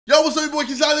Yo, what's up, your boy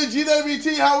Kisali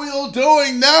GWT? How we all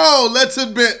doing now? Let's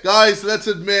admit, guys,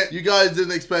 you guys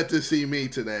didn't expect to see me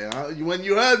today, huh? When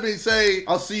you heard me say,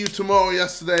 I'll see you tomorrow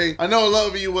yesterday, I know a lot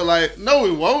of you were like, no,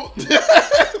 we won't.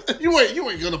 You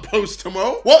ain't gonna post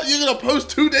tomorrow. What, you're gonna post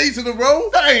 2 days in a row?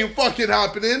 That ain't fucking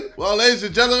happening. Well, ladies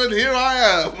and gentlemen, here I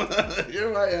am.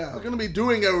 Here I am. I'm gonna be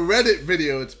doing a Reddit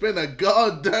video. It's been a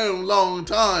goddamn long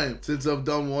time since I've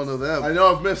done one of them. I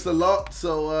know I've missed a lot,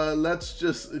 so let's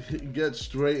just get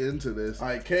straight into this. All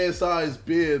right, KSI's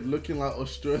beard looking like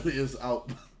Australia's out.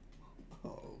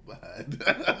 Oh, man.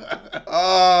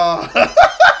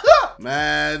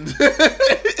 Man.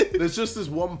 There's just this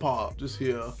one part just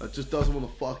here that just doesn't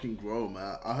want to fucking grow,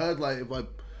 man. I heard like if I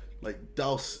like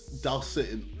douse it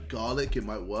in garlic, it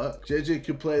might work. JJ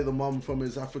could play the mom from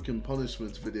his African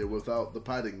Punishments video without the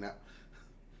padding now.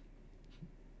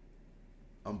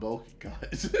 I'm bulking,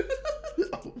 guys.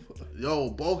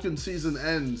 Yo, bulking season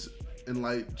ends in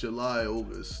like July,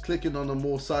 August. Clicking on a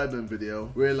more Cyberman video,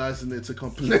 realizing it's a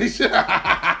compilation.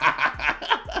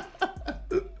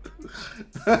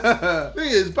 Thing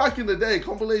is, back in the day,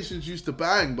 compilations used to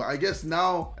bang, but I guess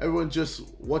now everyone just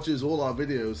watches all our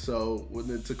videos, so when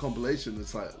it's a compilation,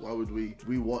 it's like, why would we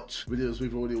rewatch videos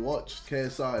we've already watched?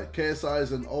 KSI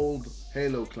is an old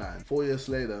Halo clan. 4 years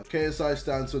later, KSI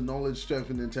stands for knowledge,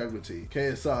 strength, and integrity.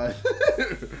 KSI,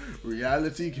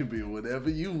 reality can be whatever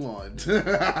you want.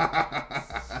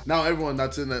 Now everyone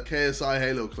that's in the KSI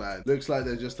Halo clan looks like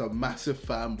they're just a massive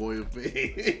fanboy of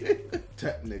me.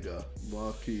 Tech nigga,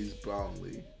 Marquise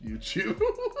Brownlee, YouTube.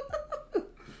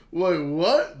 Wait,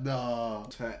 what? Nah.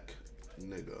 Tech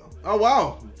nigga. Oh,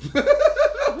 wow.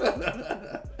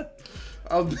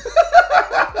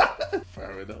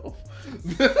 Fair enough.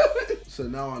 So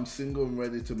now I'm single and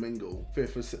ready to mingle.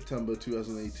 5th of September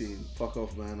 2018. Fuck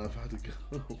off, man. I've had a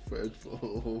girlfriend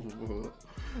for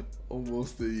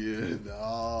almost a year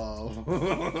now.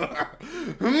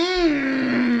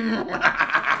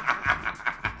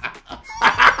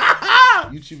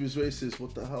 YouTube is racist.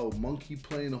 What the hell? Monkey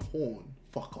playing a horn.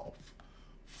 Fuck off.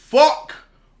 Fuck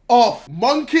off.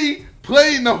 Monkey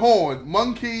playing the horn.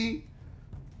 Monkey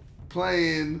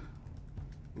playing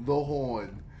the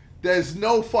horn. There's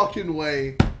no fucking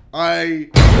way I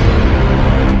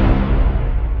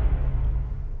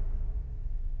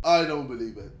don't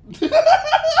believe it.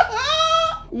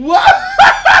 What?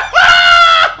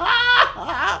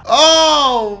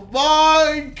 Oh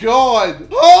my god.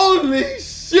 Holy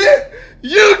shit.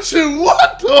 YouTube,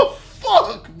 what the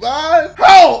fuck, man?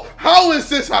 How has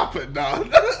this happened now?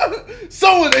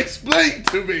 Someone explain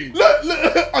to me. Look,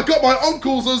 I got my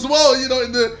uncles as well, you know,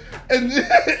 in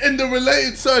the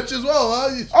related search as well,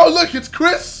 huh? Oh look, it's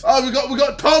Chris. Oh, we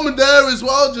got Tom in there as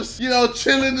well, just, you know,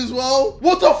 chilling as well.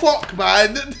 What the fuck,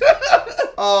 man?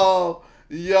 Oh,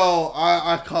 yo,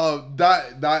 I can't.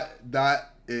 That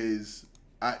is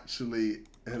actually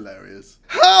hilarious.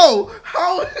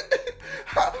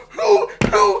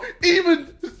 Who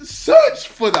even searched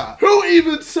for that? Who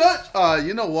even searched?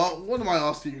 You know what am I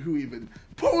asking? Who even?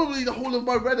 Probably the whole of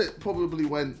my Reddit probably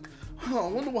went, I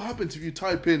wonder what happens if you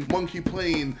type in monkey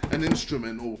playing an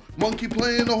instrument or monkey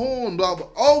playing a horn, blah, blah.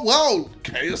 Oh, wow,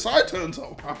 KSI turns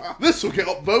up. This will get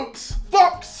up votes.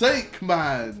 Fuck's sake,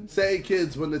 man. Say,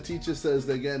 kids, when the teacher says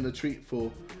they're getting a treat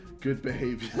for good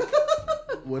behavior.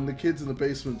 When the kids in the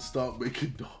basement start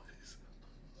making noise.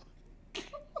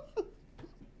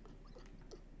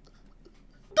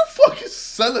 The fuck is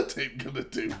sellotape gonna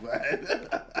do, man?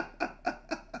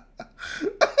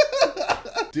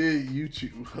 Dear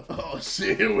YouTube. Oh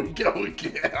shit, here we go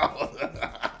again.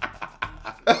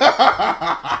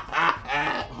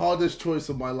 Hardest choice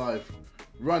of my life.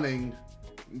 Running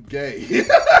gay.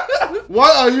 Why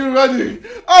are you running?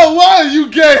 Oh, why are you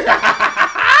gay?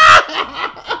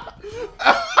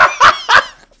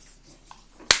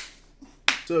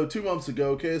 So 2 months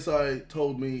ago, KSI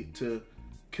told me to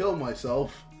kill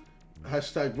myself.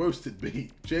 Hashtag roasted me.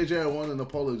 JJ, I want an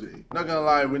apology. Not gonna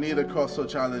lie, we need a crossfit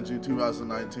challenge in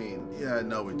 2019. Yeah,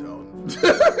 no we don't.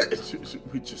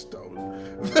 We just don't.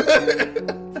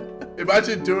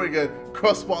 Imagine doing a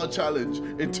crossbar challenge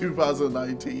in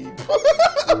 2019.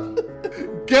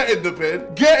 Get in the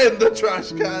bin, get in the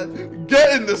trash can,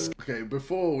 get in the... Okay,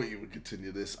 before we even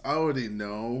continue this, I already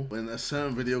know when a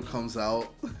certain video comes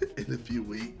out in a few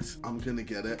weeks, I'm gonna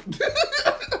get it.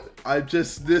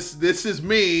 This is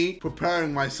me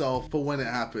preparing myself for when it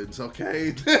happens,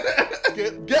 okay?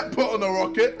 Get put on a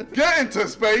rocket, get into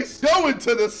space, go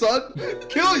into the sun,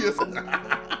 kill yourself.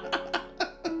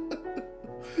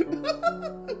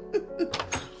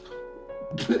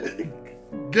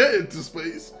 Get into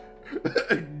space,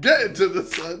 get into the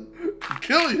sun,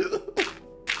 kill you.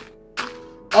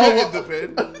 Get in the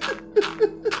bin.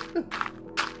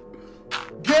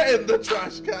 Get in the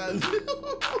trash can.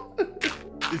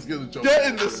 He's gonna jump. Get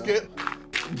in the skip.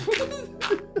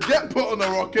 Get put on a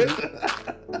rocket.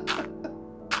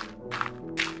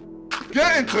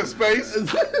 Get into space.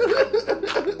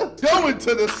 Go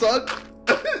into the sun.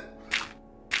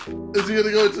 Is he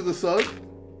gonna go into the sun?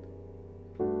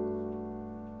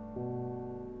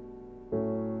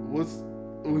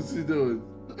 What's he doing?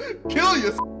 Kill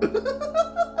yourself.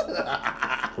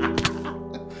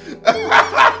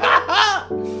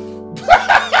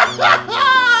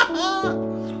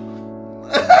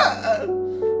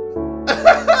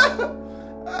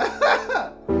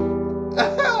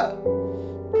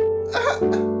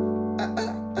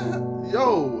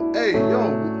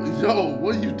 Yo,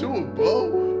 what are you doing, bro?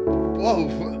 Whoa,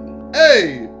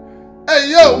 hey,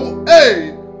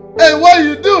 what are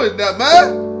you doing that,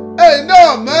 man? Hey,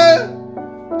 no, man.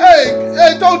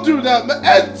 Hey, don't do that, man.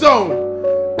 End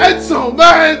zone,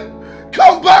 man.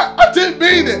 Come back. I didn't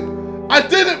mean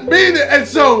it, End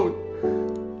zone.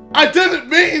 I didn't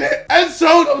mean it. End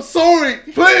zone, I'm sorry.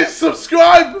 Please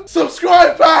subscribe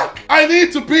back. I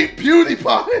need to beat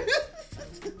PewDiePie.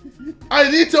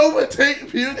 I need to overtake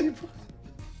PewDiePie.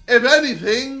 If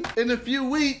anything, in a few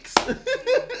weeks,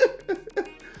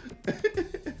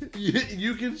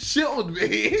 you can shit on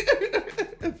me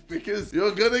because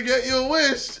you're gonna get your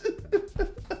wish.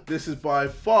 This is by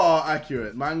far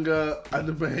accurate. Manga,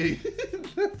 anime,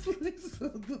 Netflix.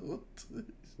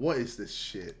 What is this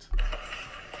shit?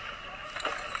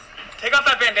 Take off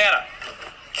that bandana.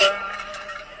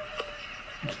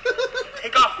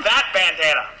 Take off that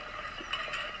bandana.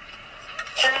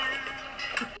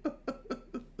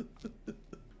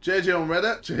 JJ on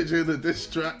Reddit, JJ the diss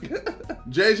track.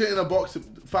 JJ in a boxing,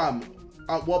 fam,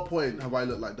 at what point have I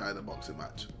looked like that in a boxing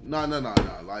match? No,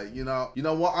 like, you know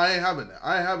what, I ain't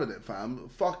having it, fam.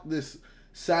 Fuck this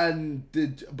but I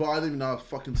don't even know how to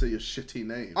fucking say your shitty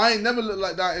name. I ain't never looked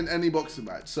like that in any boxing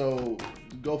match, so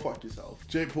go fuck yourself.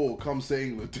 Jake Paul, come to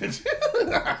England, did you?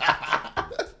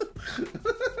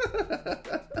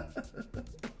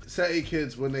 SETI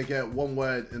kids when they get one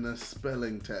word in a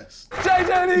spelling test.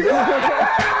 JJ,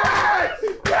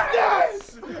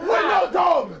 yes! We're not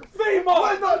dumb! Femon!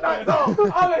 We're not that dumb! I'm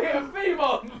gonna hit a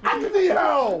Femon! Acne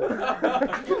hell!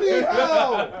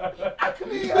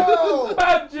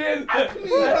 Imagine!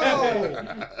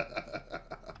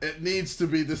 It needs to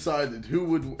be decided who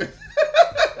would win.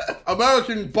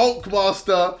 American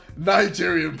Bulkmaster,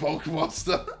 Nigerian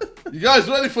Bulkmaster. You guys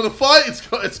ready for the fight? It's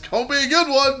gonna be a good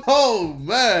one. Oh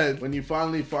man. When you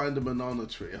finally find a banana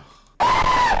tree.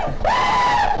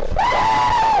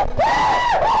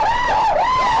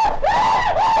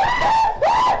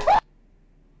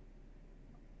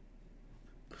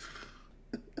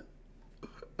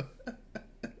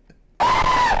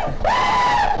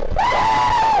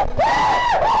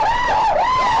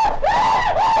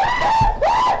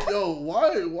 Yo,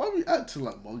 why we acting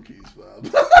like monkeys,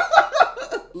 man?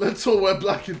 Let's all wear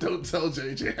black and don't tell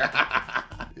JJ.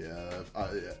 Yeah.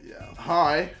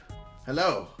 Hi.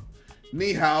 Hello.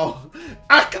 Ni hao.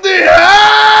 Acne.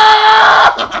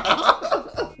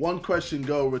 One Question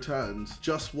Go returns.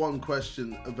 Just One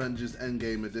Question Avengers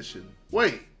Endgame Edition.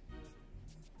 Wait.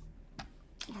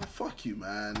 Oh, fuck you,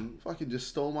 man. Fucking just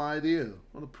stole my idea.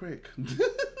 What a prick.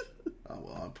 Oh,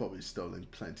 well, I've probably stolen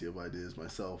plenty of ideas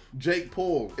myself. Jake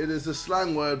Paul. It is a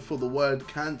slang word for the word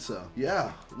cancer.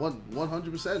 Yeah,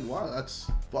 100%. Wow, that's...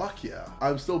 Fuck yeah.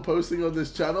 I'm still posting on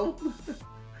this channel.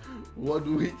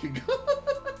 1 week ago.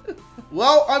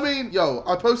 Well, I mean, yo,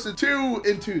 I posted 2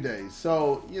 in 2 days.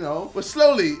 So, you know, we're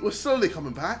slowly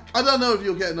coming back. I don't know if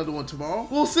you'll get another one tomorrow.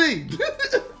 We'll see.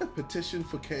 Petition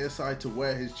for KSI to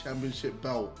wear his championship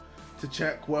belt to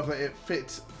check whether it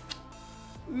fits.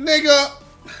 Nigga.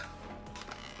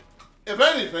 If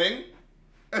anything,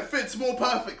 it fits more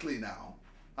perfectly now.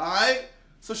 Alright?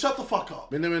 So shut the fuck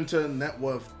up. Minimum net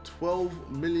worth $12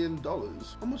 million.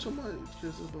 How much am I?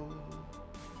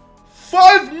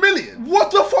 5 million?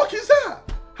 What the fuck is that?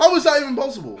 How is that even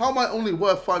possible? How am I only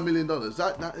worth $5 million?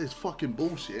 That is fucking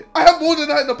bullshit. I have more than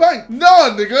that in the bank. Nah,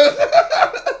 nigga.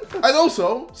 And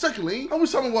also, secondly, how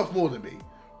is someone worth more than me?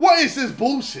 What is this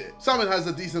bullshit? Simon has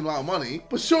a decent amount of money,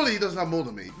 but surely he doesn't have more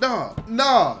than me. Nah.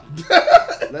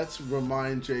 Let's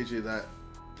remind JJ that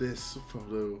this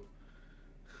photo...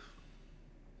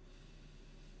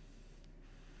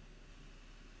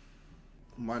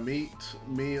 Me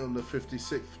on the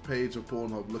 56th page of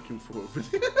Pornhub looking for a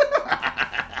video.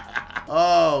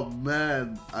 Oh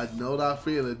man, I know that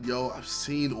feeling. Yo, I've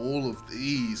seen all of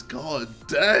these. God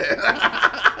damn.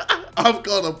 I've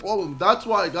got a problem. That's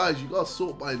why, guys, you gotta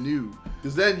sort by new.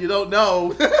 Because then you don't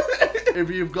know if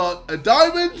you've got a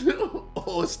diamond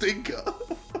or a stinker.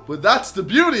 But that's the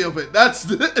beauty of it. That's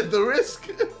the risk.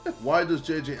 Why does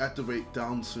JJ activate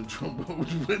Down syndrome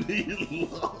when he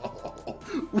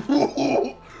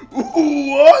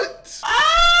What?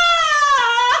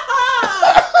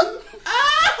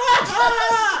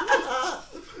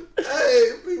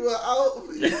 Hey, people are out.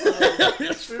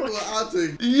 People are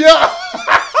outing. Yeah.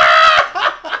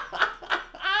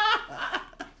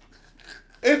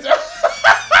 It's.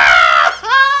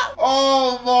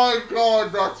 Oh my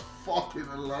god, that's fucking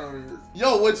hilarious.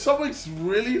 Yo, when something's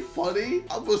really funny,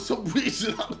 for some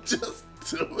reason I'm just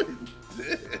doing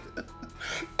this.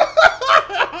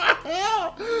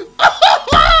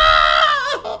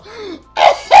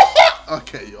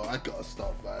 Okay, yo, I gotta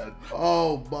stop, man.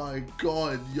 Oh my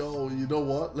god, yo, you know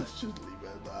what? Let's just leave it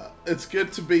at that. It's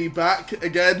good to be back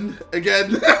again.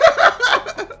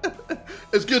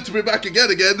 It's good to be back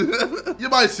again. You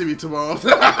might see me tomorrow.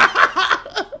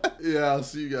 Yeah, I'll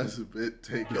see you guys in a bit.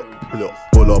 Take care.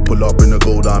 Pull up in the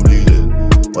gold, I'm leading.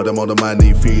 But them other man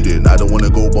need feeding. I don't wanna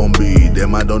go Bombay.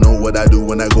 Them I don't know what I do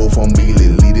when I go from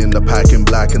Beeling. Leading the pack in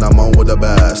black and I'm on with a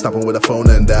bag. Snapping with a phone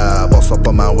and die. Boss up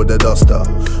a man with a duster.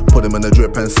 Put him in the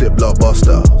drip and sip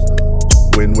blockbuster.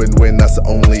 Win, win, win, that's the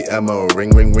only ammo.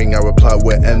 Ring, ring, ring, I reply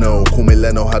with Eno. Call me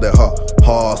Leno, had it hot.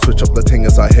 Switch up the ting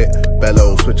as I hit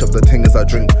bellow. Switch up the ting as I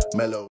drink mellow.